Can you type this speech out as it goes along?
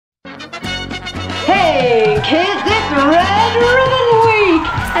Kids, it's Red Ribbon Week!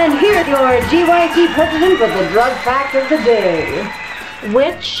 And here's your GYT president with the drug fact of the day.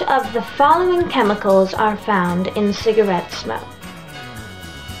 Which of the following chemicals are found in cigarette smoke?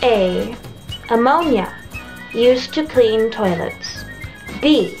 A. Ammonia, used to clean toilets.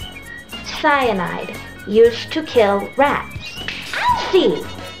 B. Cyanide, used to kill rats. C.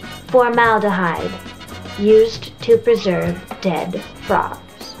 Formaldehyde, used to preserve dead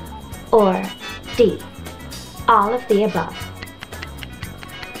frogs. Or D. All of the above.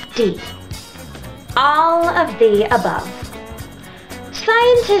 D. All of the above.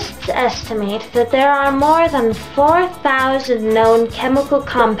 Scientists estimate that there are more than 4,000 known chemical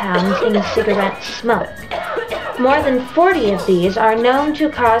compounds in cigarette smoke. More than 40 of these are known to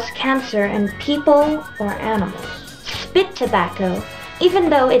cause cancer in people or animals. Spit tobacco, even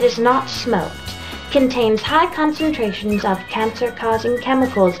though it is not smoked, contains high concentrations of cancer-causing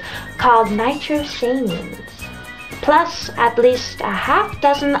chemicals called nitrosamines, plus at least a half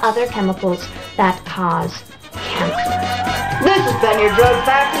dozen other chemicals that cause cancer. This has been your drug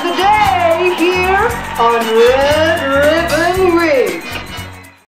fact of the day here on Red Ribbon.